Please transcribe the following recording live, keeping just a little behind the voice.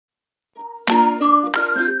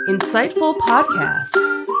Insightful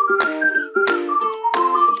podcasts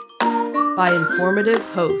by informative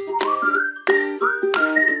hosts.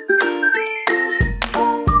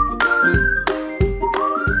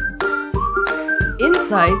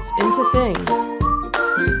 Insights into Things,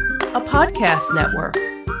 a podcast network.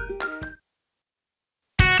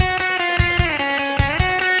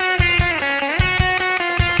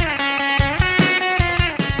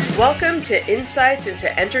 Welcome to Insights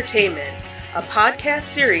into Entertainment, a podcast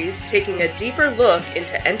series taking a deeper look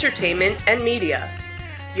into entertainment and media.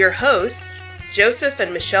 Your hosts, Joseph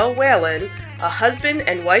and Michelle Whalen, a husband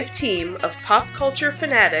and wife team of pop culture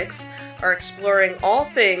fanatics, are exploring all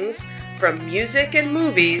things from music and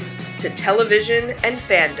movies to television and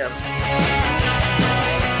fandom.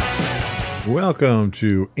 Welcome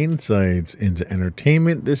to Insights into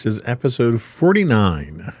Entertainment. This is episode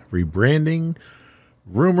 49, Rebranding,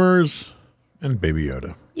 Rumors, and Baby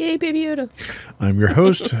Yoda. Yay, Baby Yoda. I'm your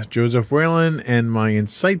host, Joseph Whalen, and my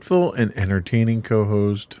insightful and entertaining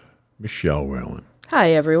co-host, Michelle Whalen.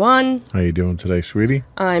 Hi, everyone. How you doing today, sweetie?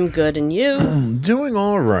 I'm good, and you? Doing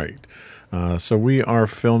all right. So we are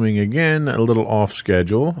filming again, a little off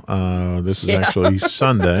schedule. This is actually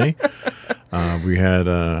Sunday. We had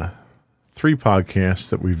 3 podcasts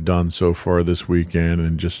that we've done so far this weekend,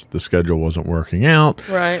 and just the schedule wasn't working out.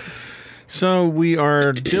 Right. So we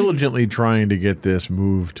are diligently trying to get this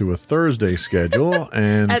moved to a Thursday schedule,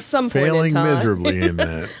 and At some point in failing time. miserably in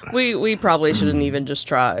that. We probably shouldn't even just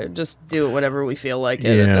try. Just do it whenever we feel like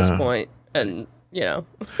it at this Yeah. point. And, you know,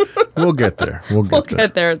 We'll get there. We'll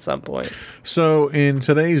get there at some point. So in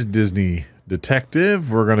today's Disney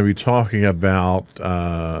Detective, we're going to be talking about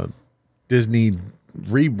Disney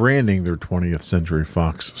rebranding their 20th Century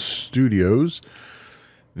Fox studios.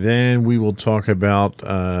 Then we will talk about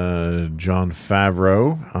Jon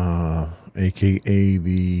Favreau, a.k.a.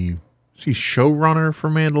 the showrunner for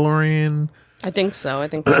Mandalorian. I think so. I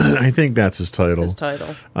think that's I think that's his title.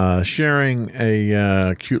 Sharing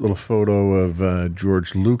a cute little photo of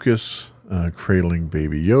George Lucas cradling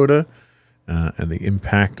Baby Yoda and the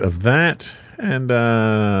impact of that. And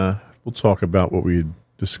we'll talk about what we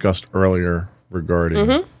discussed earlier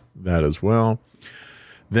regarding that as well.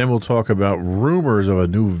 Then we'll talk about rumors of a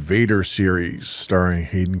new Vader series starring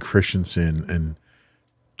Hayden Christensen and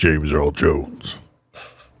James Earl Jones.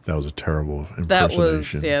 That was a terrible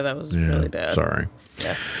impersonation. That was really bad. Sorry.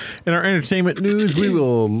 Yeah. In our entertainment news, we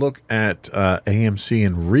will look at AMC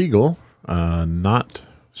and Regal not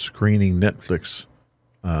screening Netflix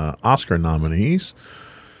Oscar nominees,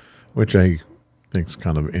 which I think is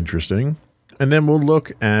kind of interesting. And then we'll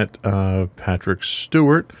look at Patrick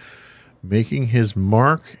Stewart making his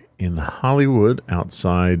mark in Hollywood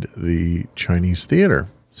outside the Chinese theater.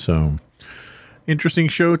 So, interesting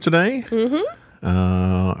show today.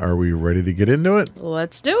 Are we ready to get into it?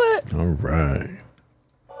 Let's do it. All right.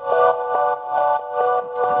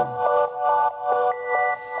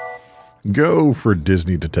 Go for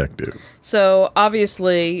Disney Detective. So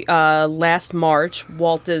obviously, last March,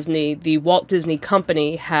 the Walt Disney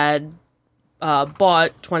Company had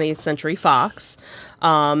bought 20th Century Fox.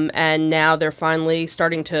 And now they're finally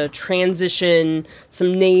starting to transition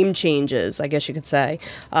some name changes, I guess you could say.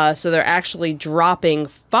 So they're actually dropping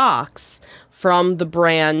Fox from the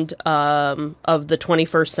brand of the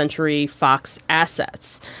 21st Century Fox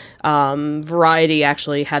assets. Variety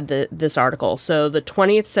actually had this article. So the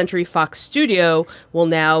 20th Century Fox Studio will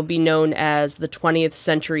now be known as the 20th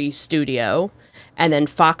Century Studio. And then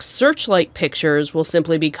Fox Searchlight Pictures will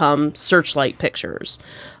simply become Searchlight Pictures.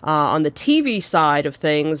 On the TV side of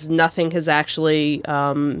things, nothing has actually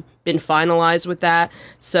been finalized with that.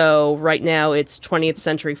 So right now it's 20th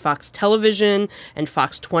Century Fox Television and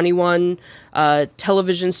Fox 21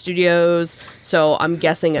 television studios. So I'm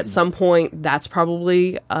guessing at some point that's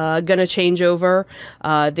probably going to change over.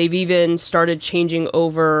 They've even started changing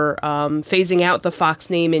over, phasing out the Fox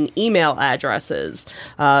name in email addresses.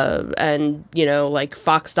 And, you know, like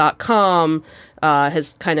Fox.com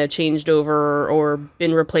has kind of changed over or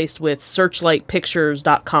been replaced with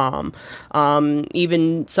SearchlightPictures.com.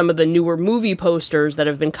 Even some of the newer movie posters that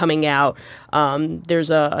have been coming out, there's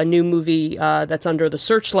a new movie that's under the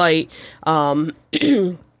Searchlight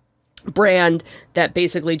brand that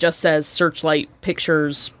basically just says Searchlight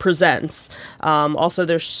Pictures Presents. Also,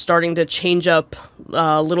 they're starting to change up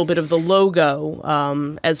a little bit of the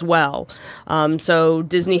logo as well. So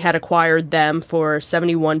Disney had acquired them for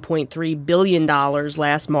 $71.3 billion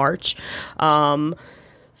last March.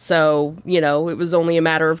 So, it was only a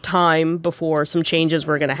matter of time before some changes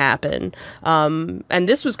were going to happen. And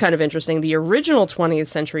this was kind of interesting. The original 20th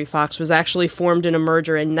Century Fox was actually formed in a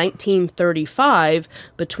merger in 1935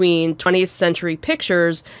 between 20th Century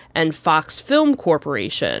Pictures and Fox Film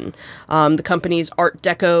Corporation. The company's Art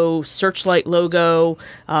Deco Searchlight logo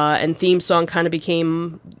and theme song kind of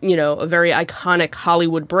became, a very iconic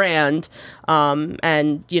Hollywood brand.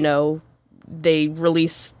 And, they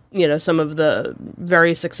released some of the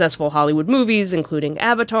very successful Hollywood movies, including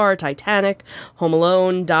Avatar, Titanic, Home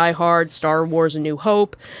Alone, Die Hard, Star Wars: A New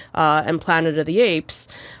Hope, and Planet of the Apes.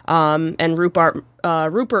 And Rupert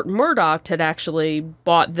Murdoch had actually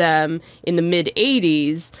bought them in the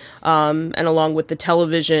mid-'80s, and along with the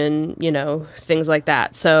television, things like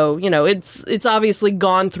that. So, it's obviously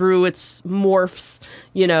gone through its morphs,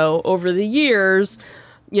 over the years,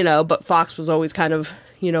 but Fox was always kind of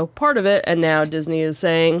part of it, and now Disney is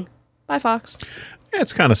saying, bye, Fox. Yeah,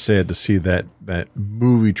 it's kind of sad to see that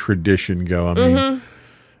movie tradition go. I mean,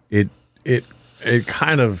 it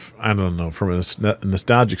kind of, I don't know, from a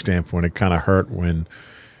nostalgic standpoint, it kind of hurt when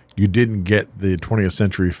you didn't get the 20th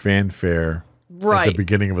century fanfare at the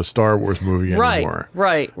beginning of a Star Wars movie anymore.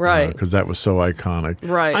 Right. Because that was so iconic.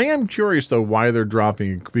 Right. I am curious, though, why they're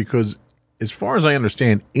dropping it, because as far as I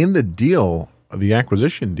understand, in the deal, the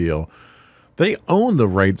acquisition deal, they own the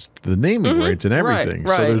rights, the naming rights and everything.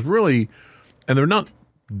 Right. So there's really, and they're not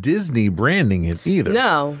Disney branding it either.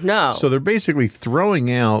 No. So they're basically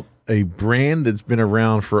throwing out a brand that's been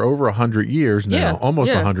around for over 100 years now,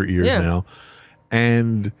 almost 100 years now,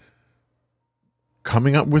 and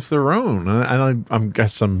coming up with their own. And I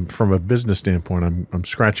guess from a business standpoint, I'm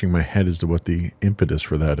scratching my head as to what the impetus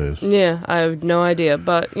for that is. Yeah, I have no idea.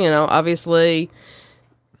 But, obviously,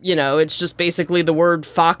 it's just basically the word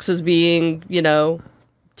Fox is being,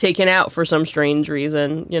 taken out for some strange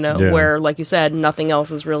reason, where, like you said, nothing else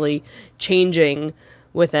is really changing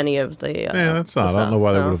with any of the that's odd. I don't know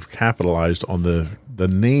why they would have capitalized on the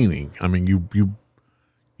naming. I mean, you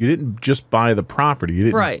didn't just buy the property.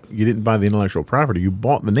 You didn't buy the intellectual property. You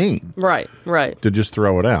bought the name. Right. To just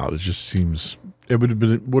throw it out. It just seems it would have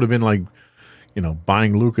been like,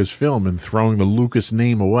 buying Lucasfilm and throwing the Lucas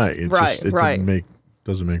name away. It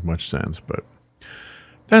doesn't make much sense, but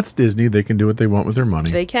that's Disney. They can do what they want with their money.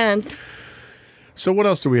 They can. So what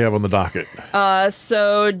else do we have on the docket?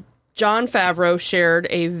 So Jon Favreau shared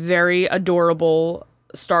a very adorable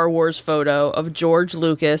Star Wars photo of George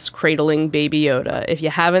Lucas cradling Baby Yoda. If you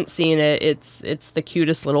haven't seen it, it's the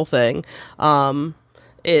cutest little thing.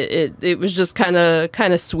 It was just kind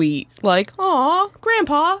of sweet, like, aw,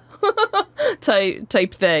 Grandpa.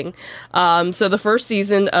 type thing. So the first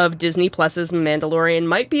season of Disney Plus's Mandalorian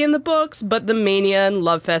might be in the books, but the Mania and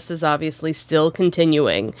Love Fest is obviously still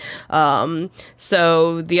continuing.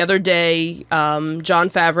 So the other day, Jon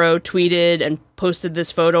Favreau tweeted and posted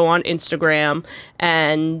this photo on Instagram,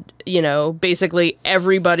 and basically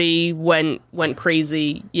everybody went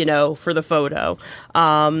crazy, for the photo.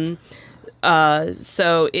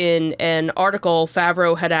 So in an article,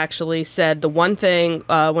 Favreau had actually said the one thing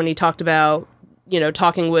when he talked about,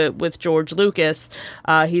 talking with George Lucas,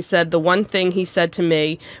 he said the one thing he said to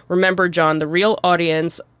me, remember, John, the real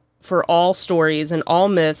audience for all stories and all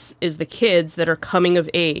myths is the kids that are coming of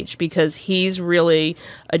age, because he's really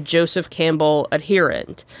a Joseph Campbell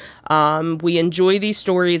adherent. We enjoy these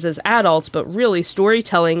stories as adults, but really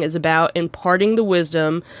storytelling is about imparting the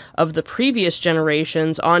wisdom of the previous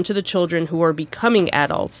generations onto the children who are becoming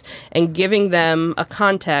adults and giving them a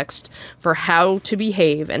context for how to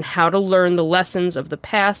behave and how to learn the lessons of the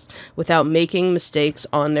past without making mistakes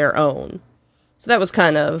on their own. So that was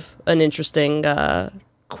kind of an interesting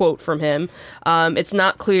quote from him. It's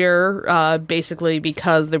not clear, basically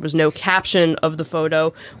because there was no caption of the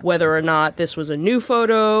photo, whether or not this was a new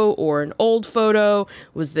photo or an old photo.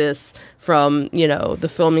 Was this from, the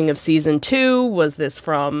filming of season 2? Was this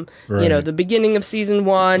from, the beginning of season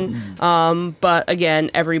 1? But again,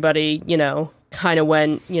 everybody, kind of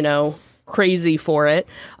went, crazy for it.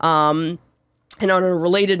 And on a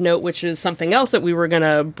related note, which is something else that we were going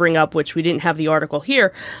to bring up, which we didn't have the article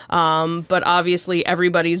here, but obviously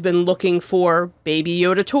everybody's been looking for Baby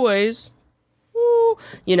Yoda toys,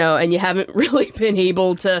 and you haven't really been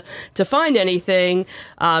able to find anything.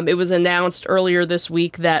 It was announced earlier this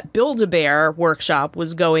week that Build-A-Bear Workshop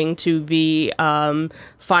was going to be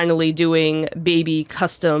finally doing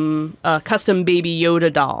custom Baby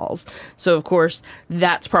Yoda dolls. So, of course,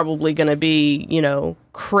 that's probably going to be,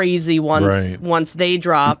 crazy once they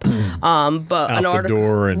drop. But out an the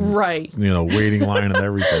door and right, waiting line and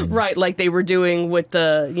everything. Right, like they were doing with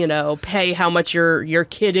the pay how much your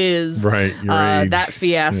kid is. Right, your age. That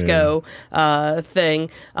fiasco thing.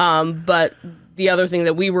 But the other thing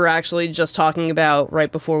that we were actually just talking about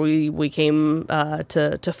right before we came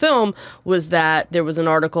to film was that there was an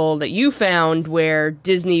article that you found where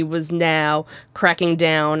Disney was now cracking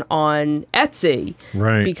down on Etsy,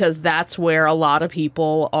 right? Because that's where a lot of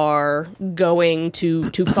people are going to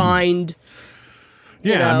find.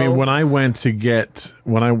 Yeah, I mean, when I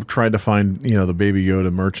tried to find, the Baby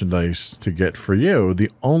Yoda merchandise to get for you, the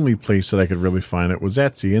only place that I could really find it was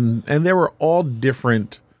Etsy, and there were all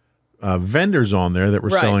different vendors on there that were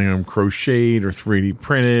selling them crocheted or 3D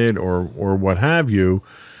printed or what have you.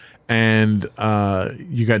 And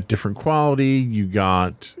you got different quality, you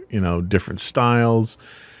got, different styles,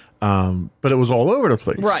 but it was all over the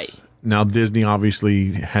place. Right. Now, Disney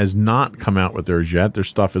obviously has not come out with theirs yet. Their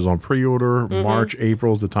stuff is on pre-order. March,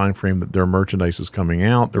 April is the time frame that their merchandise is coming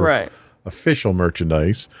out. Their official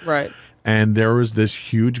merchandise. Right. And there was this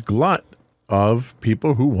huge glut of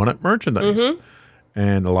people who wanted merchandise.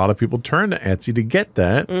 And a lot of people turned to Etsy to get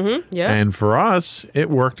that. Yeah. And for us, it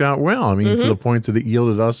worked out well. I mean, to the point that it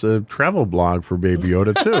yielded us a travel blog for Baby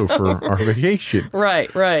Yoda, too, for our vacation.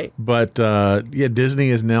 Right. But, Disney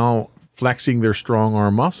is now flexing their strong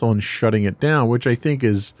arm muscle and shutting it down, which I think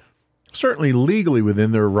is certainly legally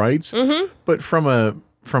within their rights. But from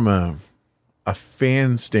a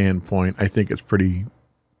fan standpoint, I think it's pretty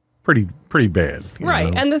bad.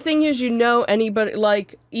 Right. And the thing is, anybody,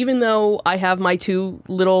 like, even though I have my 2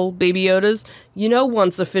 little Baby Yodas,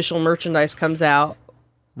 once official merchandise comes out,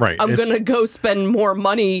 right, I'm going to go spend more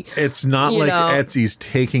money. It's not like Etsy's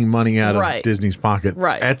taking money out of Disney's pocket.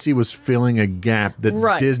 Right. Etsy was filling a gap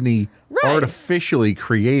that Disney artificially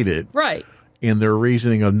created. Right. In their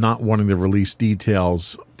reasoning of not wanting to release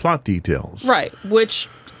plot details. Right. Which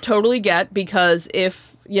totally get, because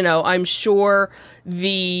if, I'm sure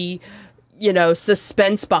the,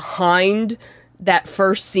 suspense behind that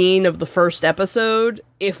first scene of the first episode,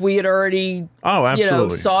 if we had already,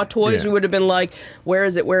 saw toys, we would have been like, where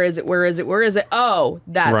is it? Where is it? Where is it? Where is it? Oh,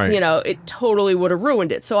 that, it totally would have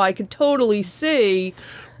ruined it. So I could totally see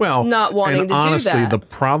not wanting to honestly, do that. The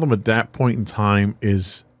problem at that point in time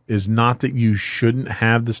is not that you shouldn't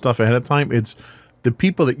have the stuff ahead of time. It's the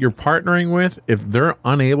people that you're partnering with. If they're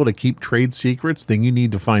unable to keep trade secrets, then you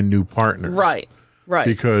need to find new partners. Right.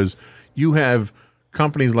 Because you have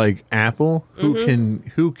companies like Apple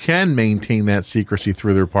who can maintain that secrecy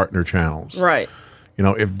through their partner channels. Right.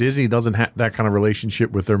 If Disney doesn't have that kind of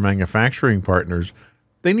relationship with their manufacturing partners,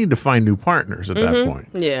 they need to find new partners at that point.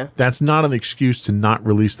 Yeah. That's not an excuse to not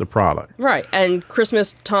release the product. Right. And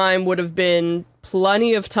Christmas time would have been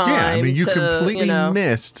plenty of time. Yeah, I mean, you completely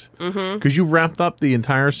missed, because you wrapped up the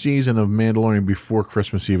entire season of Mandalorian before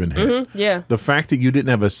Christmas even hit. Yeah. The fact that you didn't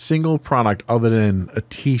have a single product other than a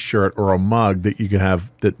T-shirt or a mug that you could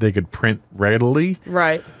have, that they could print readily.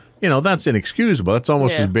 Right. That's inexcusable. That's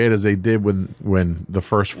almost as bad as they did when the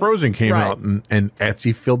first Frozen came out, and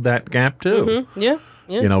Etsy filled that gap too. Yeah.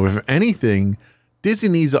 If anything, Disney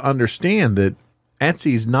needs to understand that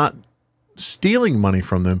Etsy's not stealing money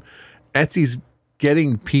from them. Etsy's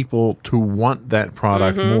getting people to want that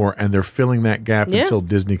product more, and they're filling that gap until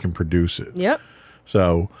Disney can produce it. Yep.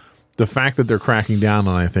 So the fact that they're cracking down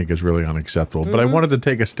on it, I think, is really unacceptable. But I wanted to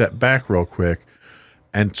take a step back real quick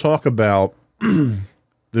and talk about the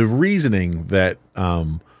reasoning that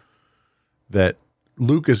that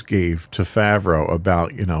Lucas gave to Favreau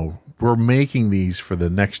about, we're making these for the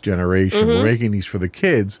next generation. We're making these for the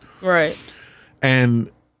kids. Right.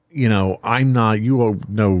 And, I'm not, you all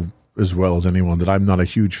know as well as anyone that I'm not a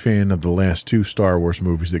huge fan of the last 2 Star Wars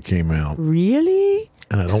movies that came out. Really?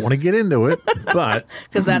 And I don't want to get into it, but...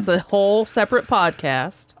 Because that's a whole separate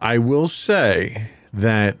podcast. I will say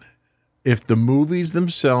that if the movies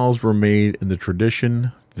themselves were made in the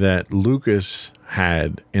tradition that Lucas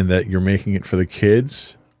had, in that you're making it for the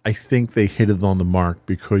kids, I think they hit it on the mark,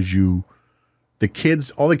 because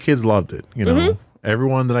all the kids loved it.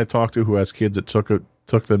 Everyone that I talked to who has kids that took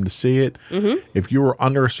them to see it. If you were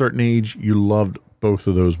under a certain age, you loved both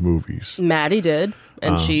of those movies. Maddie did,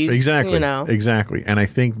 and she's exactly. And I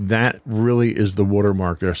think that really is the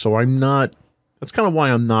watermark there. So that's kind of why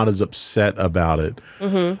I'm not as upset about it.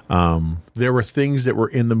 There were things that were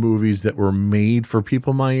in the movies that were made for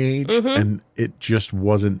people my age, and it just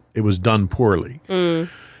wasn't. It was done poorly.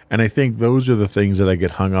 And I think those are the things that I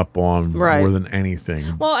get hung up on more than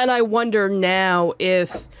anything. Well, and I wonder now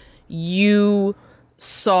if you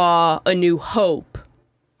saw A New Hope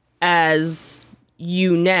as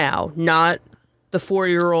you now, not the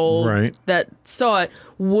 4-year-old Right. that saw it,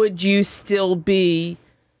 would you still be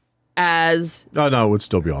as... Oh, no, it would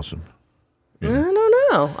still be awesome. I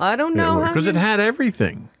don't know. I don't know. Because it had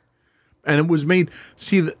everything. And it was made...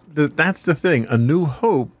 See, that's the thing. A New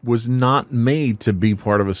Hope was not made to be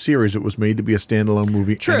part of a series. It was made to be a standalone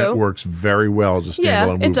movie. True. And it works very well as a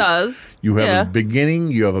standalone movie. Yeah, it does. You have a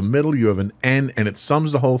beginning, you have a middle, you have an end, and it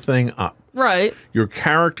sums the whole thing up. Right. Your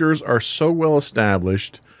characters are so well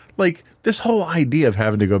established. Like, this whole idea of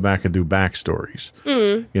having to go back and do backstories.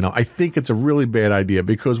 I think it's a really bad idea,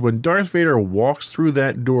 because when Darth Vader walks through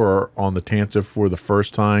that door on the Tantive for the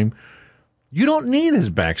first time, you don't need his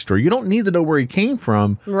backstory. You don't need to know where he came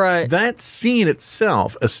from. Right. That scene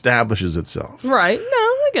itself establishes itself. Right. No,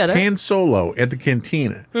 I get it. Han Solo at the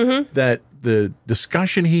cantina. That the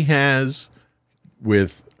discussion he has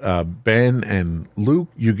with Ben and Luke,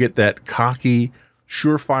 you get that cocky,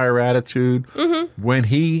 surefire attitude. When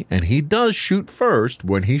he does shoot first,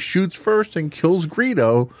 when he shoots first and kills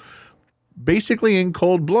Greedo, basically in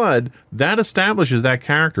cold blood, that establishes that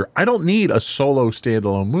character. I don't need a solo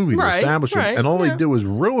standalone movie to establish it, and all they do is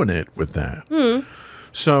ruin it with that.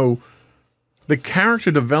 So the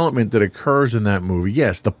character development that occurs in that movie,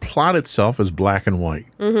 yes, the plot itself is black and white.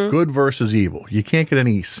 Good versus evil. You can't get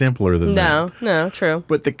any simpler than that. No, true.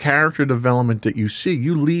 But the character development that you see,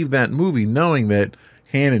 you leave that movie knowing that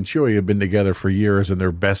Han and Chewie have been together for years and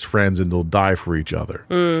they're best friends and they'll die for each other.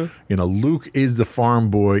 Luke is the farm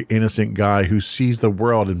boy, innocent guy who sees the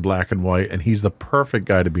world in black and white, and he's the perfect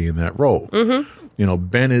guy to be in that role.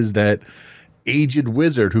 Ben is that aged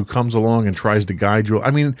wizard who comes along and tries to guide you.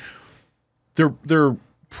 I mean, they're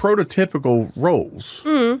prototypical roles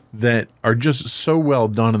that are just so well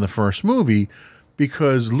done in the first movie,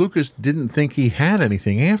 because Lucas didn't think he had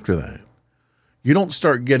anything after that. You don't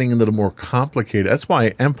start getting into the more complicated. That's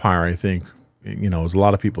why Empire, I think, is a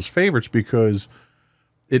lot of people's favorites, because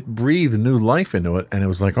it breathed new life into it. And it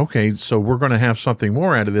was like, okay, so we're going to have something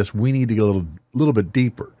more out of this. We need to get a little bit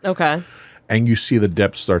deeper. Okay. And you see the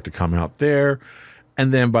depth start to come out there.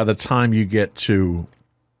 And then by the time you get to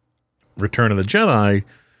Return of the Jedi,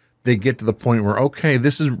 they get to the point where, okay,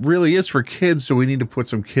 this really is for kids. So we need to put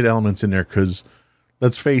some kid elements in there, because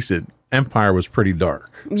let's face it, Empire was pretty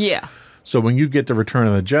dark. Yeah. So when you get to Return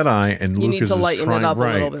of the Jedi and you Lucas need to lighten is trying, it up a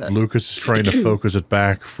little bit. Lucas is trying to focus it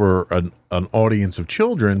back for an audience of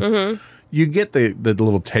children, you get the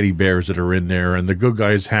little teddy bears that are in there, and the good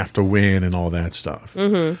guys have to win and all that stuff.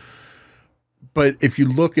 But if you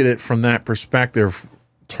look at it from that perspective,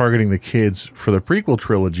 targeting the kids for the prequel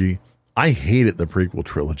trilogy, I hated the prequel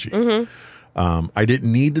trilogy. I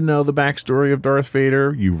didn't need to know the backstory of Darth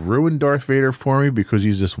Vader. You ruined Darth Vader for me because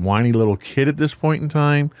he's this whiny little kid at this point in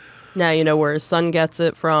time. Now you know where his son gets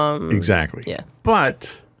it from. Exactly. Yeah.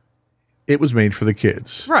 But it was made for the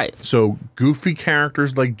kids. Right. So goofy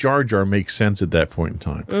characters like Jar Jar make sense at that point in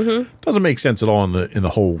time. Doesn't make sense at all in the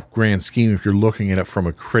whole grand scheme if you're looking at it from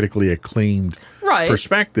a critically acclaimed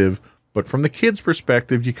perspective. But from the kids'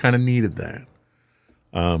 perspective, you kind of needed that.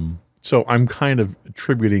 So I'm kind of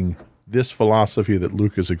attributing this philosophy that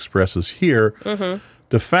Lucas expresses here to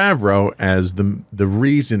Favreau as the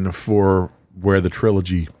reason for where the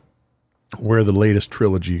latest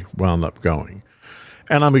trilogy wound up going.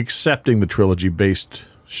 And I'm accepting the trilogy based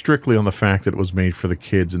strictly on the fact that it was made for the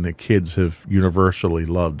kids and the kids have universally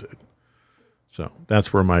loved it. So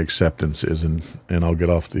that's where my acceptance is, and I'll get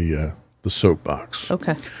off the soapbox.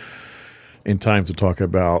 Okay. In time to talk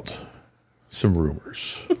about some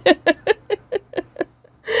rumors.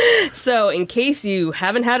 So in case you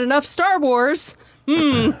haven't had enough Star Wars...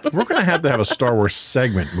 We're going to have a Star Wars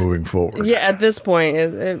segment moving forward. Yeah, at this point,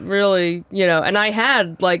 it really, and I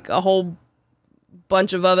had like a whole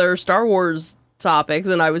bunch of other Star Wars topics,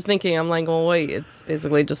 and I was thinking, I'm like, well, wait, it's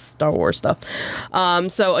basically just Star Wars stuff.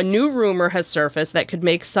 So a new rumor has surfaced that could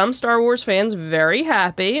make some Star Wars fans very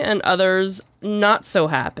happy and others not so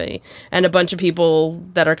happy, and a bunch of people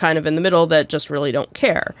that are kind of in the middle that just really don't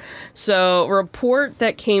care. So a report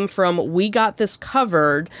that came from We Got This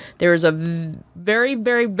Covered, there's a very,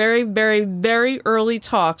 very, very, very, very early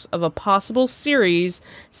talks of a possible series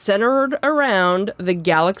centered around the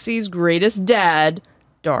galaxy's greatest dad,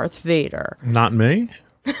 Darth Vader. Not me?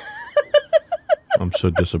 I'm so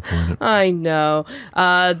disappointed. I know.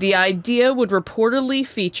 The idea would reportedly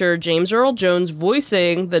feature James Earl Jones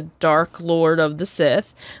voicing the Dark Lord of the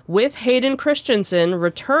Sith, with Hayden Christensen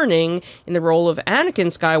returning in the role of Anakin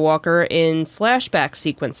Skywalker in flashback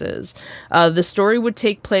sequences. The story would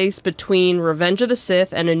take place between Revenge of the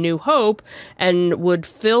Sith and A New Hope, and would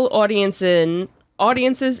fill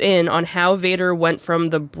audiences in on how Vader went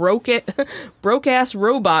from the broke-ass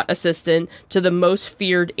robot assistant to the most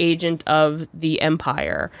feared agent of the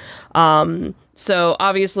Empire. So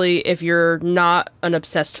obviously, if you're not an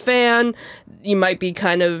obsessed fan, you might be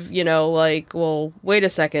kind of, like, well, wait a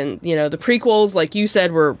second, the prequels, like you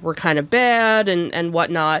said, were kind of bad and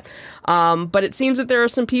whatnot. But it seems that there are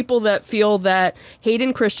some people that feel that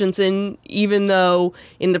Hayden Christensen, even though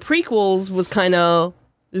in the prequels was kind of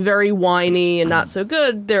very whiny and not so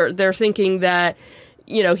good, they're thinking that,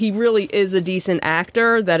 he really is a decent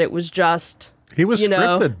actor, that it was just... He was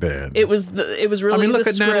scripted bad. It was really. I mean, look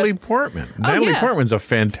at Natalie Portman. Natalie Portman's a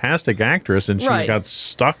fantastic actress, and she got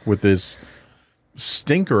stuck with this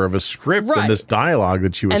stinker of a script and this dialogue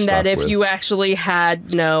that she was stuck with. And that if you actually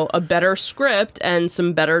had, a better script and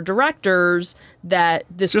some better directors, that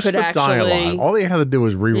this just could actually dialogue. All they had to do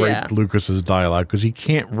was rewrite Lucas's dialogue, because he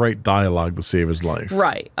can't write dialogue to save his life.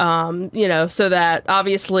 Right. So that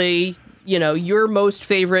obviously, your most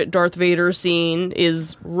favorite Darth Vader scene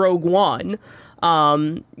is Rogue One.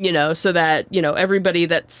 So that, everybody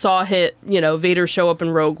that saw Vader show up in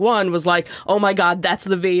Rogue One was like, oh my God, that's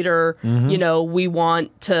the Vader, we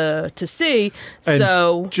want to see. And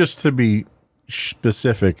so just to be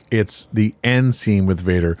specific, it's the end scene with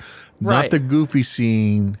Vader, not the goofy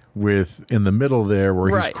scene in the middle there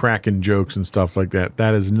where he's cracking jokes and stuff like that.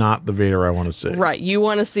 That is not the Vader I want to see. Right. You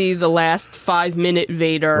want to see the last 5-minute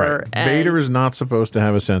Vader. Right. Vader is not supposed to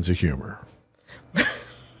have a sense of humor.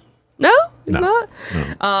 No? He's not?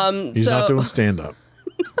 No. He's not doing stand-up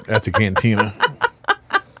at the cantina.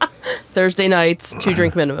 Thursday nights,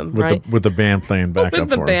 2-drink minimum, right? With the band playing backup with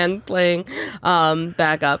the band playing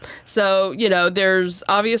backup. So, there's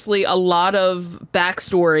obviously a lot of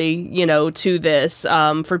backstory, to this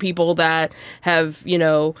for people that have,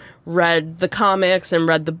 read the comics and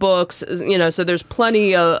read the books, so there's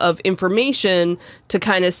plenty of information to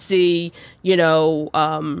kind of see,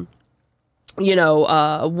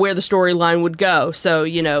 where the storyline would go. So,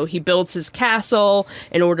 he builds his castle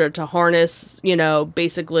in order to harness,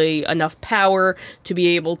 basically enough power to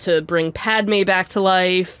be able to bring Padme back to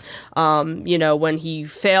life. When he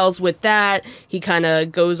fails with that, he kind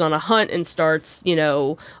of goes on a hunt and starts,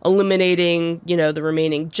 eliminating, the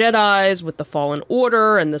remaining Jedis with the Fallen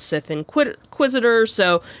Order and the Sith Inquisitors.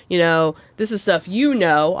 So, this is stuff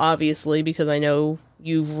obviously, because I know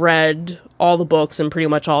you've read all the books and pretty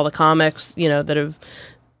much all the comics, that have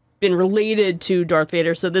been related to Darth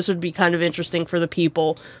Vader. So this would be kind of interesting for the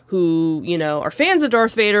people who, are fans of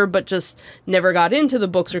Darth Vader, but just never got into the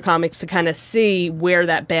books or comics to kind of see where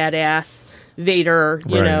that badass Vader,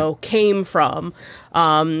 came from.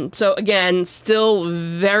 So again, still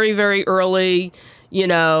very, very early,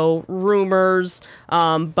 rumors.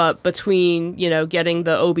 But between, getting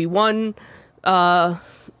the Obi-Wan,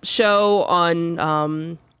 show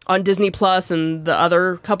on Disney Plus and the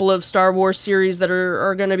other couple of Star Wars series that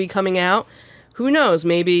are going to be coming out, who knows?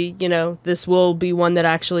 Maybe this will be one that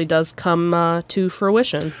actually does come to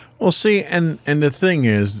fruition. Well, see, and the thing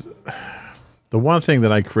is, the one thing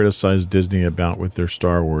that I criticize Disney about with their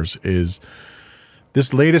Star Wars is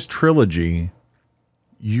this latest trilogy.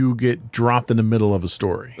 You get dropped in the middle of a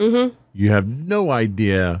story. Mm-hmm. You have no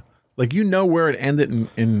idea, like where it ended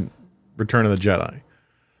in Return of the Jedi.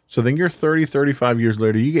 So then you're 30, 35 years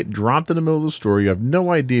later, you get dropped in the middle of the story. You have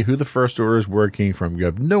no idea who the First Order is, where it came from. You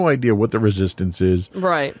have no idea what the Resistance is.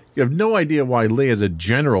 Right. You have no idea why Leia's a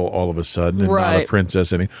general all of a sudden and not a princess.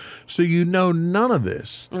 So none of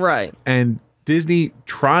this. Right. And Disney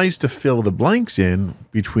tries to fill the blanks in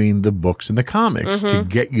between the books and the comics to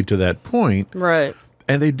get you to that point. Right.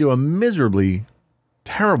 And they do a miserably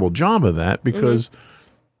terrible job of that because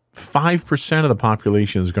 5% of the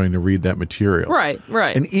population is going to read that material. Right,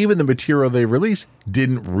 right. And even the material they release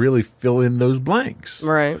didn't really fill in those blanks.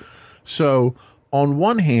 Right. So on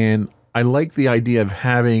one hand, I like the idea of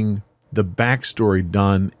having the backstory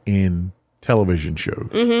done in television shows.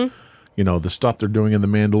 Mm-hmm. The stuff they're doing in The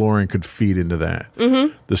Mandalorian could feed into that.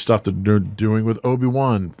 Mm-hmm. The stuff that they're doing with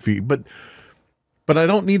Obi-Wan feed. But I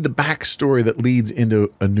don't need the backstory that leads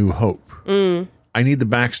into A New Hope. Mm. I need the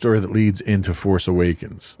backstory that leads into Force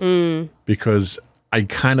Awakens because I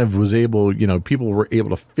kind of was able, people were able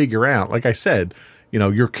to figure out, like I said,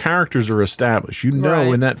 your characters are established. In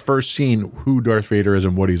that first scene who Darth Vader is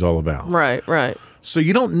and what he's all about. Right, right. So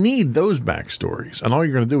you don't need those backstories. And all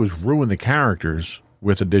you're going to do is ruin the characters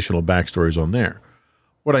with additional backstories on there.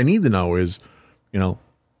 What I need to know is,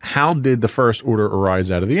 how did the First Order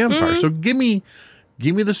arise out of the Empire? So give me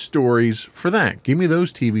the stories for that. Give me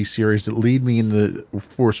those TV series that lead me into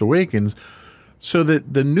Force Awakens so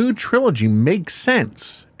that the new trilogy makes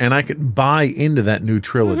sense and I can buy into that new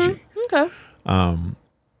trilogy. Okay.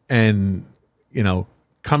 And, you know,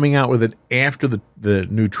 coming out with it after the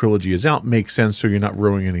new trilogy is out makes sense, so you're not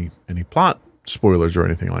ruining any plot spoilers or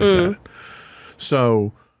anything like that.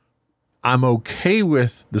 So I'm okay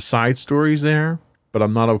with the side stories there, but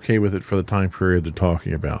I'm not okay with it for the time period they're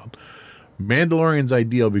talking about. Mandalorian's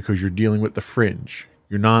ideal because you're dealing with the fringe.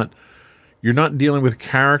 You're not dealing with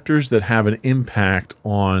characters that have an impact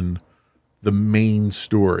on the main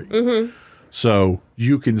story. So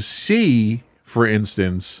you can see, for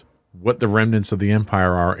instance, what the remnants of the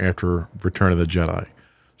Empire are after Return of the Jedi.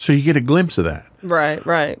 So you get a glimpse of that.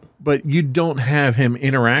 Right. But you don't have him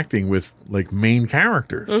interacting with like main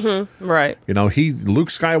characters. Right. You know, Luke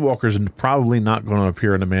Skywalker's probably not going to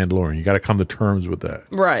appear in The Mandalorian. You got to come to terms with that.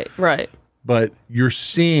 Right. But you're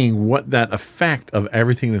seeing what that effect of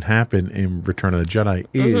everything that happened in Return of the Jedi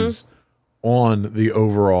is on the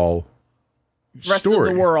overall rest story.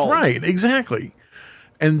 of the world. Right, exactly.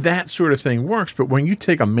 And that sort of thing works. But when you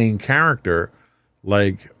take a main character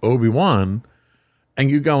like Obi-Wan and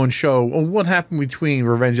you go and show, well, what happened between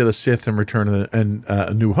Revenge of the Sith and Return of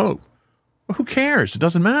A New Hope? Well, who cares? It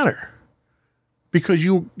doesn't matter. Because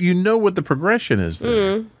you know what the progression is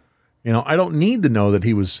there. You know, I don't need to know that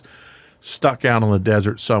he was stuck out on the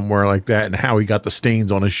desert somewhere like that and how he got the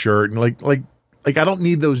stains on his shirt. And like I don't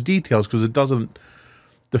need those details because it doesn't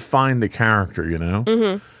define the character, you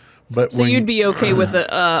know? But so you'd be okay with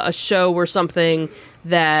a show or something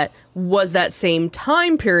that was that same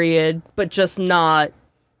time period, but just not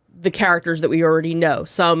the characters that we already know.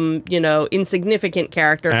 Some, you know, insignificant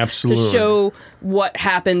character. Absolutely. To show what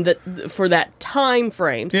happened for that time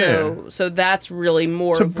frame. Yeah. So that's really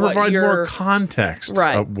more to of what provide you're... more context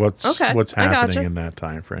Right. of what's happening in that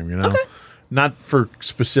time frame, you know? Not for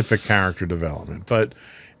specific character development. But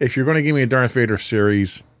if you're going to give me a Darth Vader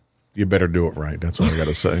series, you better do it right. That's all I got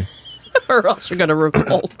to say. Or else you're going to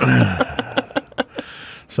revolt.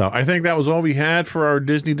 So I think that was all we had for our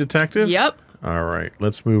Disney Detective. Yep. All right.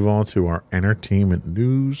 Let's move on to our entertainment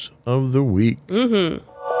news of the week.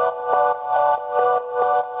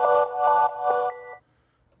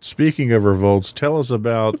 Speaking of revolts, tell us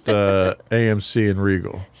about AMC and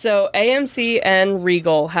Regal. So AMC and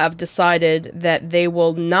Regal have decided that they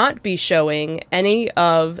will not be showing any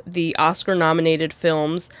of the Oscar-nominated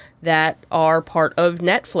films that are part of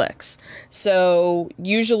Netflix. So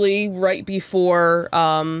usually right before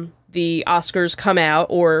the Oscars come out,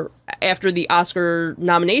 or after the Oscar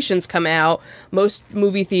nominations come out, most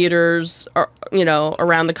movie theaters,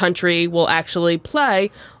 around the country will actually play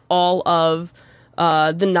all of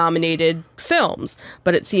the nominated films.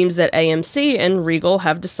 But it seems that AMC and Regal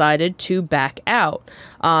have decided to back out.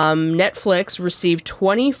 Netflix received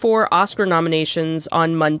 24 Oscar nominations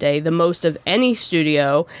on Monday, the most of any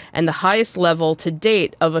studio and the highest level to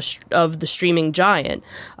date of the streaming giant.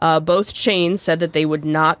 Both chains said that they would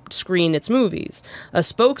not screen its movies. A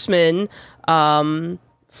spokesman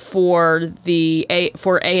for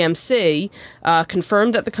AMC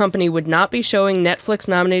confirmed that the company would not be showing Netflix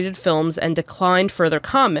nominated films and declined further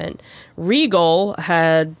comment. Regal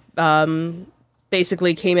had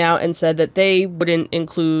basically came out and said that they wouldn't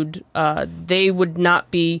include, they would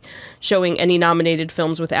not be showing any nominated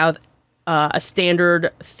films without a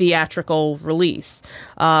standard theatrical release.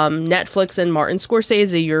 Netflix and Martin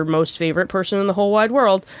Scorsese, your most favorite person in the whole wide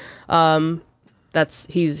world,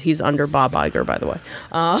 he's under Bob Iger, by the way,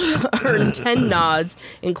 earned 10 nods,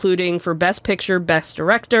 including for Best Picture, Best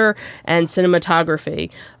Director, and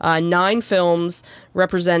Cinematography. 9 films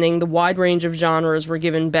representing the wide range of genres were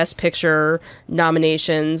given Best Picture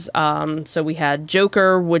nominations. So we had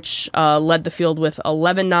Joker, which led the field with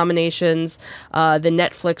 11 nominations. The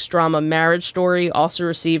Netflix drama Marriage Story also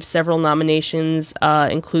received several nominations,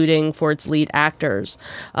 including for its lead actors.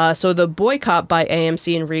 So the boycott by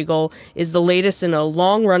AMC and Regal is the latest in a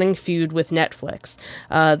long-running feud with Netflix.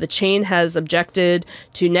 The chain has objected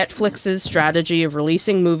to Netflix's strategy of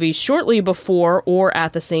releasing movies shortly before or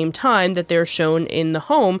at the same time that they're shown in the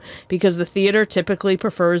home, because the theater typically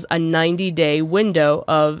prefers a 90-day window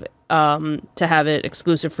of to have it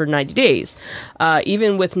exclusive for 90 days.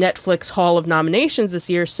 Even with Netflix Hall of Nominations this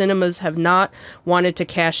year, cinemas have not wanted to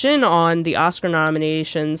cash in on the Oscar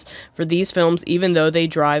nominations for these films, even though they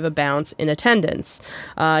drive a bounce in attendance.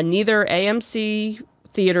 Neither AMC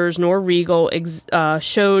theaters nor Regal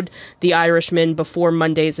showed The Irishman before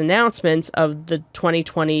Monday's announcements of the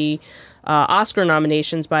 2020 Oscar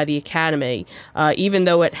nominations by the Academy, even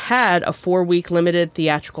though it had a 4-week limited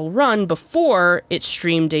theatrical run before its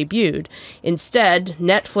stream debuted. Instead,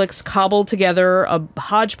 Netflix cobbled together a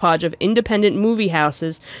hodgepodge of independent movie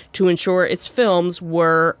houses to ensure its films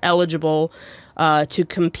were eligible to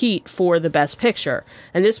compete for the Best Picture.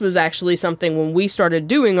 And this was actually something when we started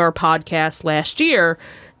doing our podcast last year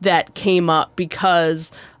that came up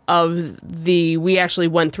because of we actually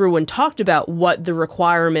went through and talked about what the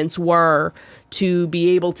requirements were to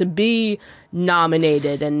be able to be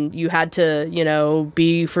nominated, and you had to,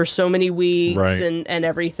 be for so many weeks, right, and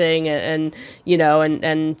everything, and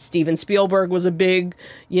Steven Spielberg was a big,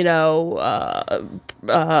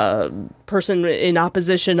 person in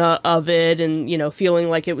opposition of it, and feeling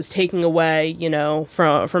like it was taking away,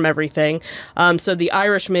 from everything. So The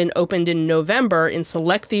Irishman opened in November in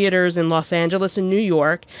select theaters in Los Angeles and New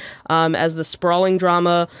York, as the sprawling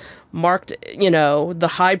drama marked, the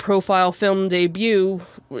high-profile film debut.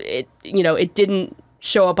 It didn't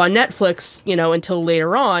show up on Netflix, until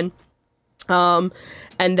later on.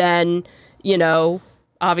 And then,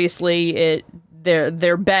 obviously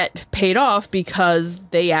their bet paid off because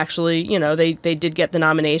they actually, they did get the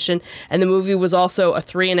nomination, and the movie was also a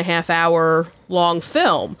 3.5-hour long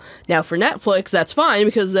film. Now for Netflix, that's fine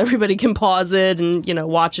because everybody can pause it and,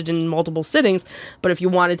 watch it in multiple sittings. But if you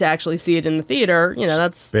wanted to actually see it in the theater,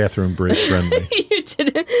 that's bathroom break friendly. You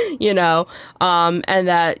didn't, and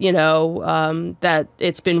that, that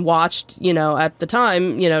it's been watched, at the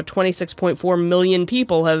time, 26.4 million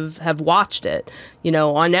people have watched it,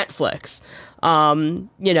 on Netflix.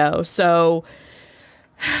 So,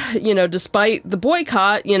 despite the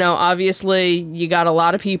boycott, obviously you got a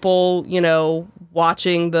lot of people,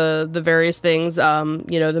 watching the various things.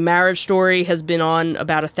 The Marriage Story has been on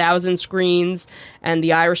about 1,000 screens, and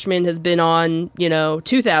The Irishman has been on,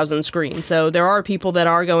 2,000 screens. So there are people that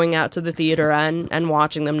are going out to the theater and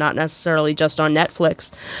watching them, not necessarily just on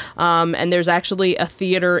Netflix. And there's actually a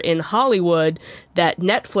theater in Hollywood that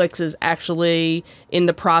Netflix is actually in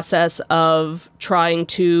the process of trying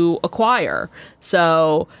to acquire.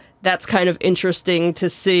 So that's kind of interesting to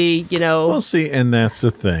see, Well, see, and that's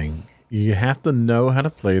the thing. You have to know how to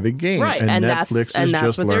play the game. Right, and Netflix is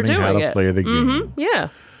just learning how to play the game. Yeah.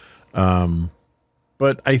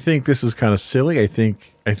 But I think this is kind of silly. I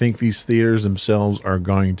think these theaters themselves are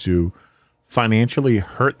going to financially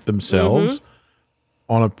hurt themselves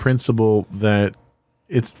on a principle that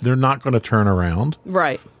they're not going to turn around.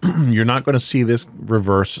 Right. You're not going to see this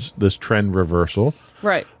trend reversal.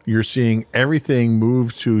 Right. You're seeing everything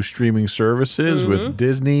move to streaming services with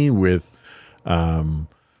Disney, with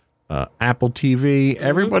Apple TV.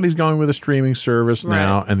 Everybody's going with a streaming service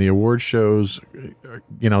now, and the award shows,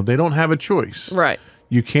 they don't have a choice. Right.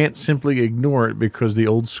 You can't simply ignore it because the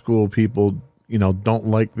old school people, don't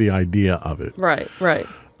like the idea of it. Right. Right.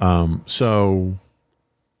 So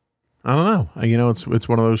I don't know. It's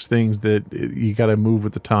one of those things that you got to move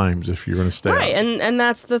with the times if you're going to stay. Right, and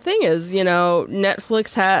that's the thing is,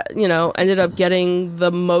 Netflix ended up getting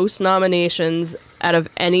the most nominations out of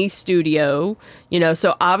any studio.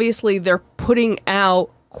 So obviously they're putting out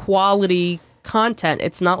quality content.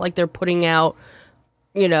 It's not like they're putting out,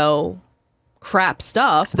 crap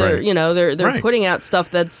stuff. They're they're putting out stuff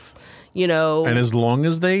that's. And as long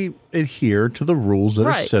as they adhere to the rules that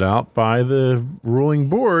are set out by the ruling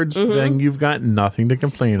boards, then you've got nothing to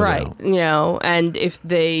complain about. Right. And if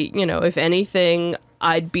they, if anything,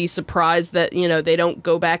 I'd be surprised that, they don't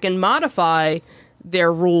go back and modify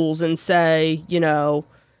their rules and say,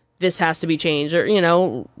 this has to be changed,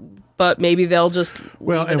 or, but maybe they'll just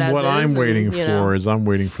and what I'm waiting for is I'm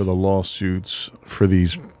waiting for the lawsuits for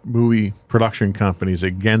these movie production companies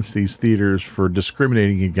against these theaters for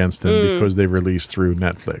discriminating against them because they released through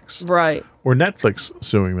Netflix. Right. Or Netflix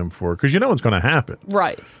suing them for it, because what's going to happen.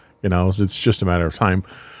 Right. It's just a matter of time.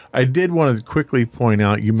 I did want to quickly point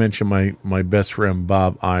out, you mentioned my best friend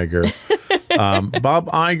Bob Iger. Bob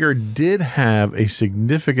Iger did have a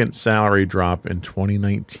significant salary drop in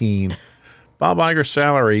 2019. Bob Iger's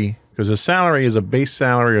salary, because his salary is a base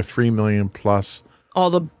salary of $3 million plus all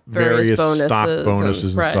the various bonuses, stock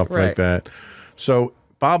bonuses and stuff like that. So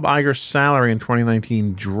Bob Iger's salary in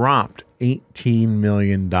 2019 dropped $18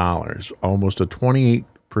 million, almost a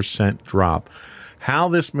 28% drop. How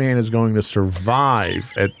this man is going to survive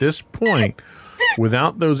at this point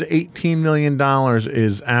without those $18 million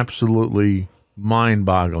is absolutely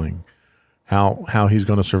mind-boggling. How he's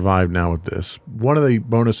going to survive now with this. One of the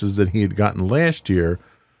bonuses that he had gotten last year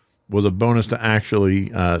was a bonus to actually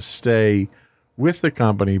stay with the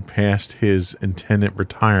company past his intended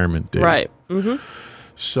retirement date. Right. Mm-hmm.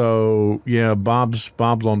 So yeah, Bob's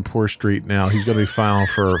on Poor Street now. He's going to be filing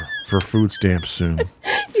for food stamps soon.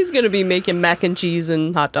 He's going to be making mac and cheese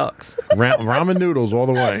and hot dogs. Ramen noodles all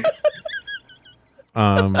the way.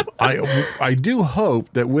 I do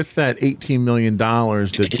hope that with that $18 million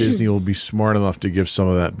that Disney will be smart enough to give some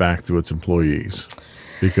of that back to its employees.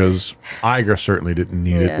 because Iger certainly didn't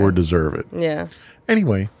need it or deserve it. Yeah.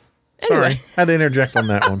 Anyway. Sorry, had to interject on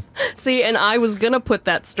that one. See, and I was going to put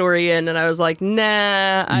that story in, and I was like,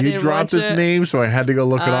 nah, I didn't want You dropped his name, so I had to go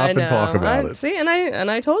look it up and talk about it. See, and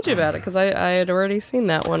I told you about it, because I had already seen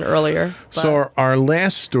that one earlier. But. So our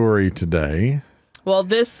last story today... Well,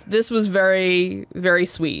 this was very, very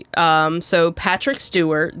sweet. So Patrick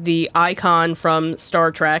Stewart, the icon from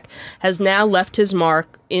Star Trek, has now left his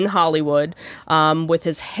mark in Hollywood with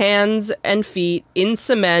his hands and feet in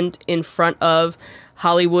cement in front of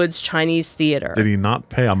Hollywood's Chinese theater. Did he not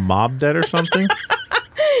pay a mob debt or something?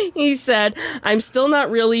 He said, "I'm still not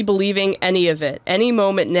really believing any of it. Any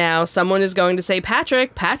moment now, someone is going to say,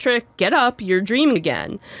 Patrick, get up, you're dreaming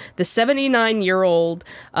again." The 79-year-old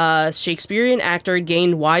Shakespearean actor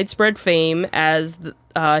gained widespread fame as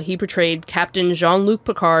he portrayed Captain Jean-Luc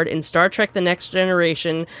Picard in Star Trek The Next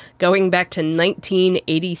Generation, going back to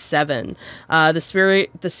 1987.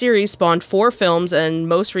 The series spawned 4 films, and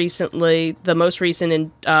the most recent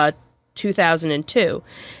in 2002.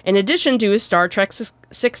 In addition to his Star Trek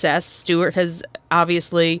success, Stewart has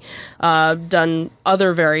obviously done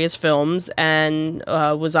other various films and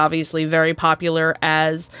was obviously very popular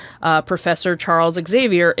as Professor Charles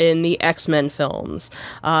Xavier in the X-Men films.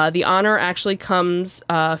 The honor actually comes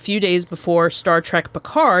a few days before Star Trek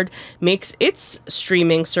Picard makes its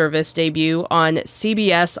streaming service debut on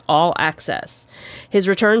CBS All Access. His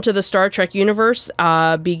return to the Star Trek universe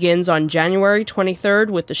begins on January 23rd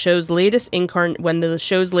with the show's latest incarnation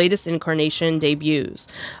debuts.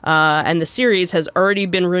 And the series has already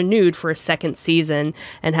been renewed for a second season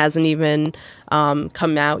and hasn't even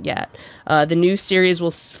come out yet. The new series will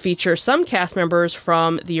feature some cast members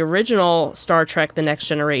from the original Star Trek The Next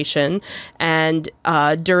Generation, and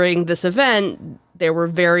during this event, there were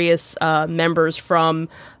various members from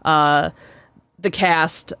the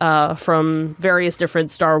cast from various different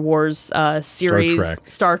Star Wars series.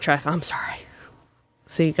 Star Trek, I'm sorry.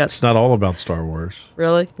 So you got it's not all about Star Wars.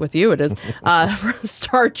 Really? With you it is.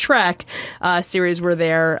 Star Trek series were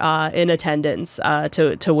there in attendance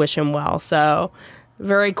to wish him well. So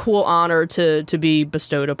very cool honor to be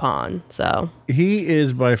bestowed upon. So he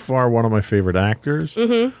is by far one of my favorite actors.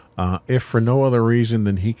 Mm-hmm. If for no other reason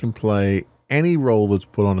than he can play any role that's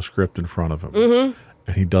put on a script in front of him. Mm-hmm.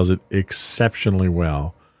 And he does it exceptionally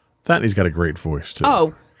well. That he's got a great voice too.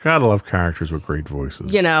 Oh. Gotta love characters with great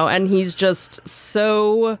voices. You know, and he's just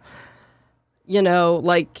so,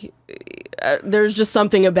 like, there's just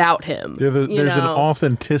something about him. Yeah, there's an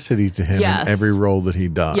authenticity to him in every role that he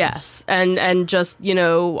does. Yes, and just,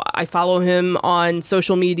 I follow him on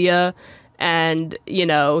social media, and,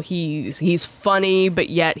 he's funny, but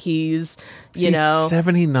yet he's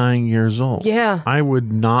 79 years old. Yeah. I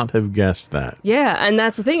would not have guessed that. Yeah, and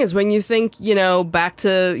that's the thing is when you think, back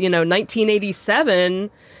to, 1987...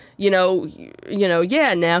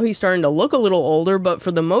 now he's starting to look a little older, but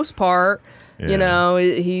for the most part,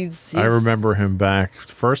 he's... I remember him back.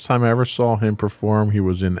 First time I ever saw him perform, he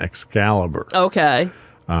was in Excalibur. Okay.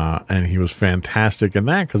 And he was fantastic in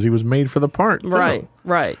that because he was made for the part.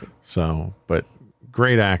 Right. So, but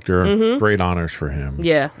great actor, mm-hmm. great honors for him.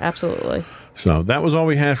 Yeah, absolutely. So that was all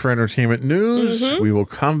we had for entertainment news. Mm-hmm. We will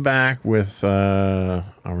come back with our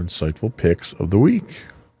insightful picks of the week.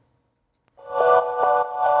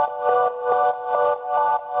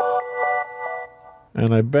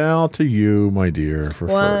 And I bow to you, my dear, for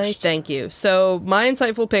first. Thank you. So my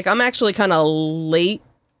insightful pick, I'm actually kind of late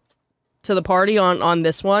to the party on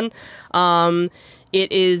this one. It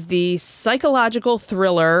is the psychological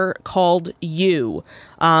thriller called You.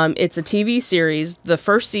 It's a TV series. The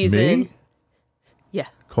first season... Me? Yeah.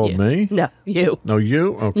 Called me? No, you. No,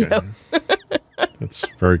 you? Okay. You. That's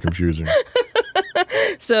very confusing.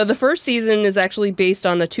 So the first season is actually based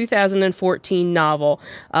on a 2014 novel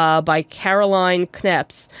by Caroline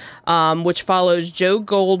Kneps, which follows Joe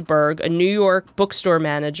Goldberg, a New York bookstore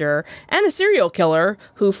manager and a serial killer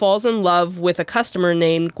who falls in love with a customer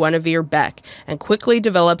named Guinevere Beck and quickly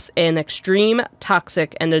develops an extreme,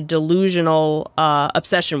 toxic, and a delusional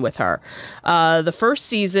obsession with her. The first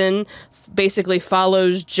season basically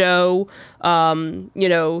follows Joe,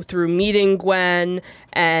 through meeting Gwen,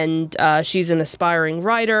 and she's an aspiring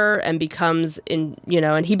writer and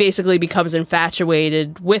and he basically becomes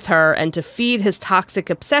infatuated with her. And to feed his toxic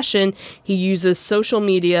obsession, he uses social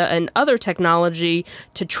media and other technology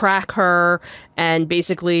to track her and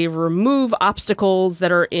basically remove obstacles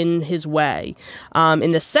that are in his way.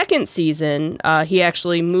 In the second season, he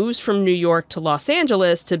actually moves from New York to Los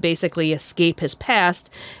Angeles to basically escape his past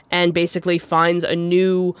and basically finds a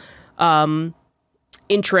new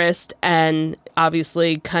interest and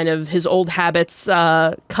obviously kind of his old habits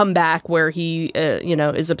come back where he,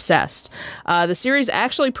 is obsessed. The series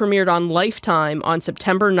actually premiered on Lifetime on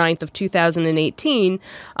September 9th of 2018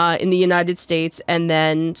 in the United States, and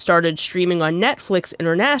then started streaming on Netflix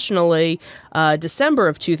internationally December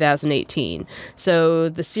of 2018. So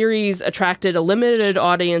the series attracted a limited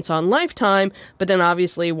audience on Lifetime, but then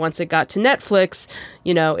obviously once it got to Netflix,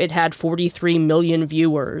 it had 43 million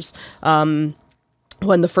viewers.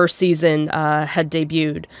 When the first season had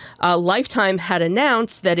debuted. Lifetime had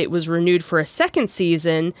announced that it was renewed for a second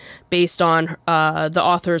season based on the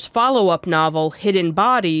author's follow-up novel, Hidden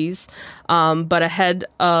Bodies, but ahead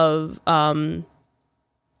of... the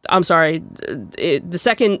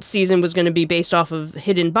second season was going to be based off of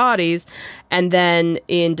Hidden Bodies, and then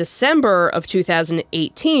in December of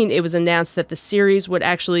 2018, it was announced that the series would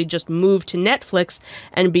actually just move to Netflix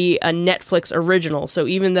and be a Netflix original. So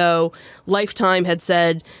even though Lifetime had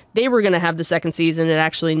said they were going to have the second season, it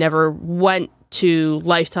actually never went to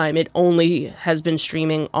Lifetime. It only has been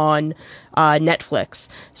streaming on Netflix.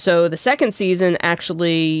 So the second season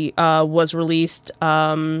actually was released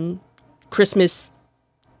Christmas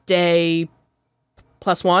Day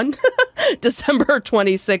 +1, December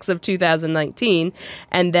 26th of 2019.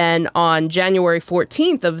 And then on January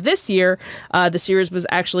 14th of this year, the series was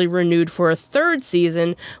actually renewed for a third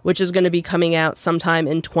season, which is going to be coming out sometime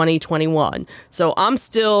in 2021. So I'm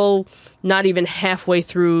still not even halfway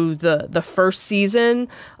through the first season.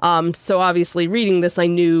 So obviously reading this, I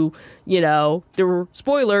knew, there were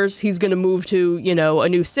spoilers. He's going to move to, a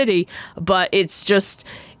new city, but it's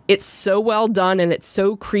so well done, and it's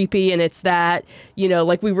so creepy, and it's that,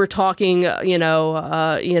 like we were talking,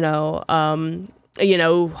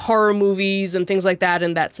 horror movies and things like that,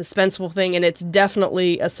 and that suspenseful thing, and it's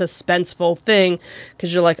definitely a suspenseful thing,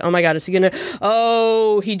 because you're like, oh my God, is he gonna,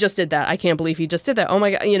 he just did that. I can't believe he just did that. Oh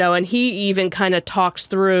my God, and he even kind of talks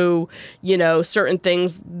through, certain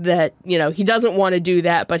things that, he doesn't want to do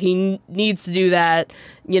that, but he needs to do that,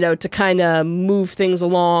 to kind of move things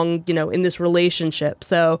along, in this relationship.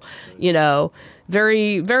 So,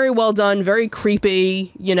 very, very well done, very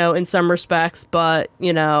creepy, in some respects, but,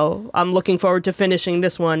 I'm looking forward to finishing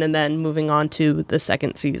this one and then moving on to the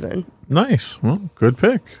second season. Nice. Well, good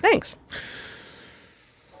pick. Thanks.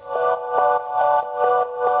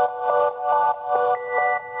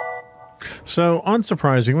 So,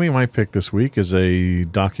 unsurprisingly, my pick this week is a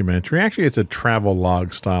documentary. Actually, it's a travel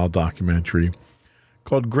log style documentary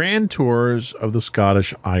called Grand Tours of the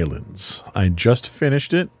Scottish Islands. I just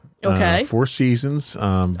finished it. Okay. 4 seasons.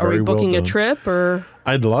 Are we booking a trip, or?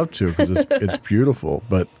 I'd love to, because it's beautiful.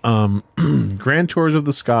 But Grand Tours of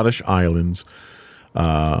the Scottish Islands.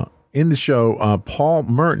 In the show, Paul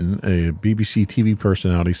Merton, a BBC TV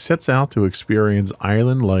personality, sets out to experience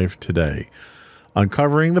island life today,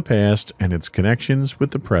 uncovering the past and its connections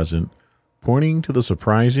with the present, pointing to the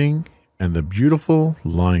surprising and the beautiful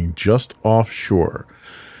lying just offshore.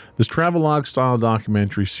 This travelogue-style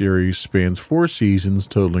documentary series spans 4 seasons,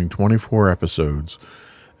 totaling 24 episodes,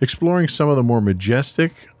 exploring some of the more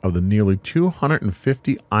majestic of the nearly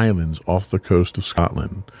 250 islands off the coast of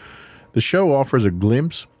Scotland. The show offers a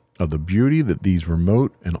glimpse of the beauty that these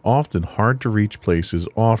remote and often hard-to-reach places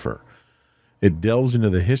offer. It delves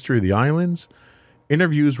into the history of the islands,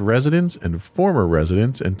 interviews residents and former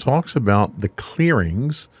residents, and talks about the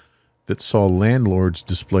clearings that saw landlords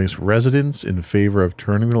displace residents in favor of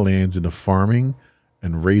turning the lands into farming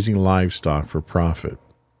and raising livestock for profit.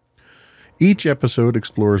 Each episode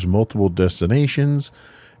explores multiple destinations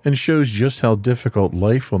and shows just how difficult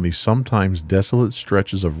life on these sometimes desolate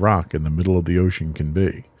stretches of rock in the middle of the ocean can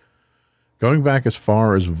be. Going back as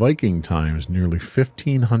far as Viking times nearly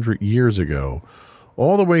 1,500 years ago,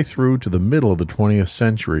 all the way through to the middle of the 20th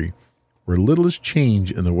century, where little has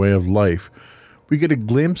changed in the way of life, we get a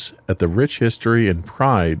glimpse at the rich history and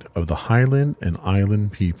pride of the Highland and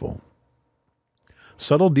island people.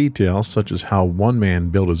 Subtle details such as how one man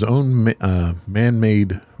built his own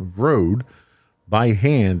man-made road by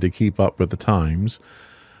hand to keep up with the times,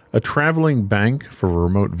 a traveling bank for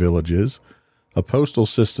remote villages, a postal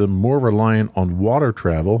system more reliant on water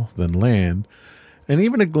travel than land, and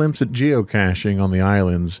even a glimpse at geocaching on the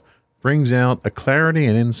islands brings out a clarity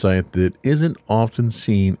and insight that isn't often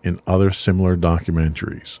seen in other similar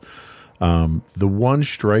documentaries. The one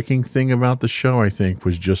striking thing about the show, I think,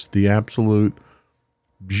 was just the absolute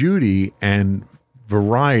beauty and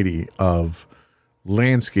variety of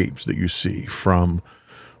landscapes that you see, from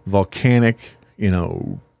volcanic,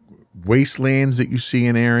 wastelands that you see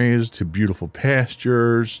in areas, to beautiful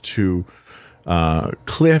pastures, to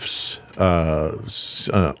cliffs,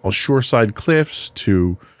 shoreside cliffs,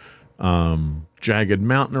 to jagged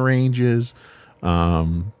mountain ranges,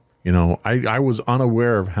 You know, I was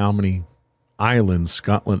unaware of how many islands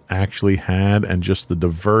Scotland actually had, and just the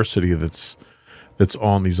diversity that's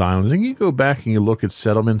on these islands. And you go back and you look at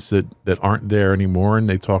settlements that aren't there anymore, and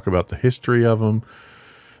they talk about the history of them,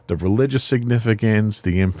 the religious significance,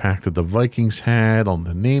 the impact that the Vikings had on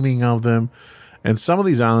the naming of them. And some of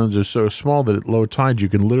these islands are so small that at low tide you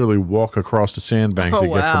can literally walk across the sandbank to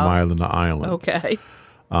get from island to island. Okay.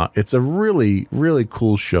 It's a really, really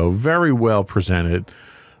cool show, very well presented.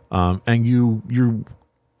 And you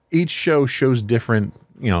each show shows different,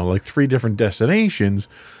 you know, like 3 different destinations.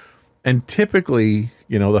 And typically,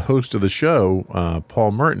 you know, the host of the show,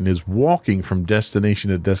 Paul Merton, is walking from destination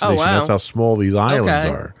to destination. Oh, wow. That's how small these islands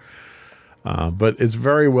are. But it's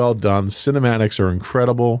very well done. Cinematics are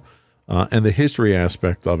incredible, and the history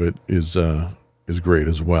aspect of it is great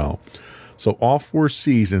as well. So all 4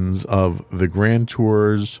 seasons of the Grand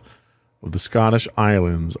Tours of the Scottish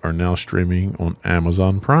Islands are now streaming on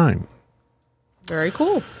Amazon Prime. Very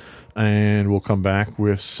cool. And we'll come back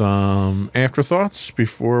with some afterthoughts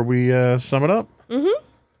before we sum it up. Mm-hmm.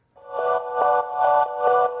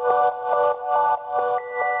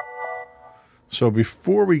 So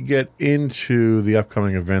before we get into the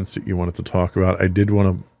upcoming events that you wanted to talk about, I did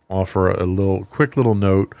want to offer a quick little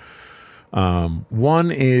note.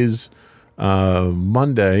 One is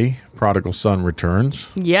Monday, Prodigal Son returns.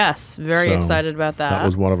 Yes, very excited about that. That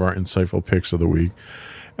was one of our insightful picks of the week.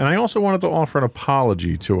 And I also wanted to offer an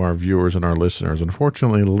apology to our viewers and our listeners.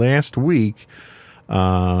 Unfortunately, last week,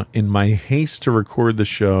 in my haste to record the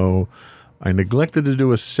show, I neglected to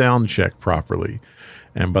do a sound check properly.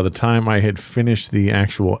 And by the time I had finished the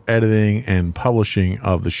actual editing and publishing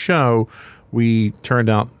of the show, turned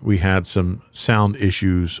out we had some sound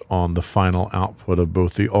issues on the final output of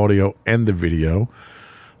both the audio and the video,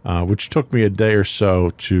 which took me a day or so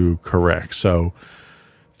to correct. So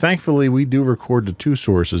thankfully, we do record to 2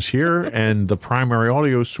 sources here, and the primary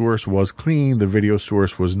audio source was clean. The video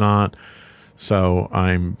source was not. So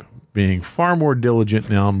I'm being far more diligent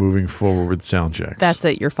now moving forward with sound checks. That's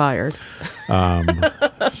it. You're fired.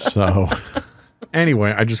 So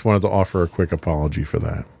anyway, I just wanted to offer a quick apology for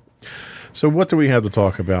that. So what do we have to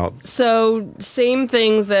talk about? So same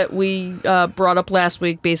things that we brought up last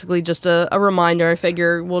week, basically just a reminder. I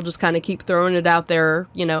figure we'll just kind of keep throwing it out there,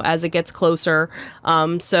 you know, as it gets closer.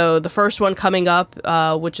 So the first one coming up,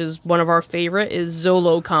 which is one of our favorite, is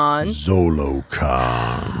ZoloCon.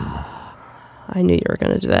 ZoloCon. I knew you were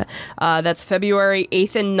going to do that. That's February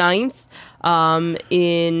 8th and 9th.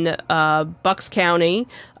 In Bucks County,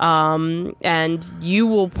 and you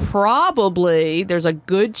will probably, there's a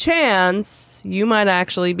good chance you might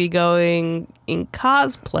actually be going in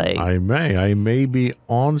cosplay. I may be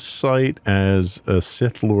on site as a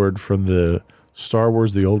Sith Lord from the Star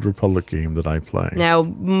Wars The Old Republic game that I play. Now,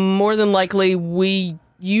 more than likely, we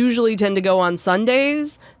usually tend to go on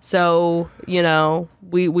Sundays, so, you know,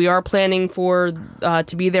 we are planning for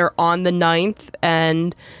to be there on the 9th,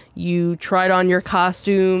 and you tried on your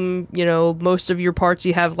costume, you know, most of your parts,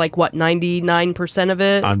 you have like, what, 99% of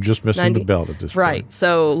it? I'm just missing the belt at this point. Right,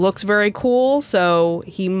 so looks very cool, so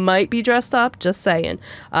he might be dressed up, just saying.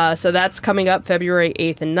 So that's coming up February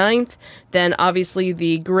 8th and 9th. Then, obviously,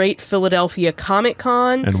 the Great Philadelphia Comic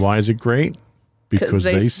Con. And why is it great? Because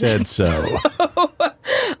they said so.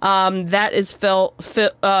 That is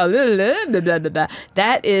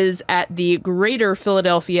that is at the Greater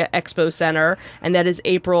Philadelphia Expo Center, and that is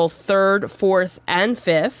April 3rd, 4th, and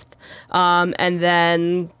 5th. And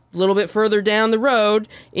then a little bit further down the road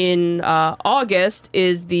in August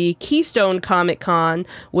is the Keystone Comic Con,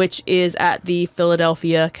 which is at the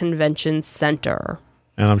Philadelphia Convention Center.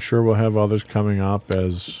 And I'm sure we'll have others coming up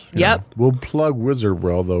as... Yep. We'll plug Wizard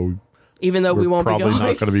World, though. Even though we won't be going. Probably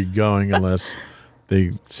not going to be going unless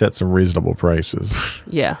they set some reasonable prices.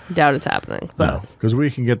 Yeah, doubt it's happening. But. No, because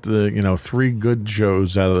we can get the 3 good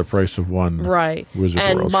shows out of the price of one. Right. Wizard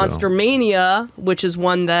and World Monster show. Mania, which is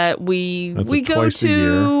one that we go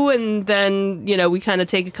to, and then we kind of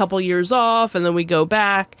take a couple years off, and then we go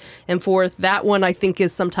back and forth. That one I think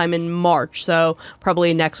is sometime in March, so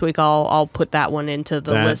probably next week I'll put that one into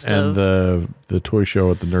the list and of. The toy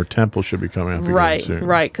show at the Nerd Temple should be coming up again soon.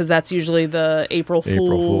 Right, because that's usually the April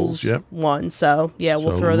Fool's one. So, yeah,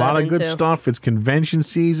 we'll throw that in, a lot of good stuff. It's convention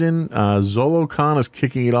season. ZoloCon is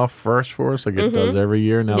kicking it off first for us, like it does every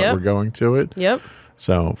year now that we're going to it. Yep.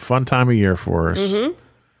 So, fun time of year for us.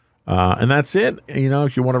 And that's it. You know,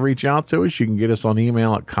 if you want to reach out to us, you can get us on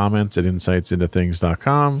email at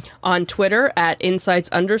comments@insightsintothings.com. On Twitter at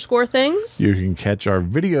insights_things. You can catch our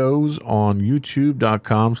videos on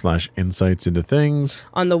youtube.com/insightsintothings.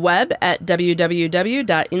 On the web at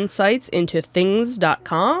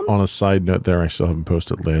www.insightsintothings.com. On a side note there, I still haven't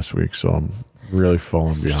posted last week, so I'm really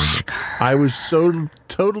falling behind it. I was so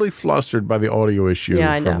totally flustered by the audio issue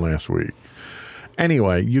from last week.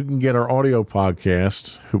 Anyway, you can get our audio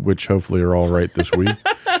podcast, which hopefully are all right this week,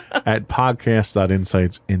 at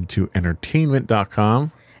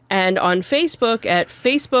podcast.insightsintoentertainment.com. And on Facebook at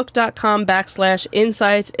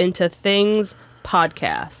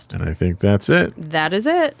facebook.com/insightsintothingspodcast. And I think that's it. That is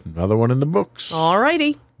it. Another one in the books. All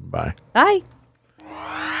righty. Bye. Bye.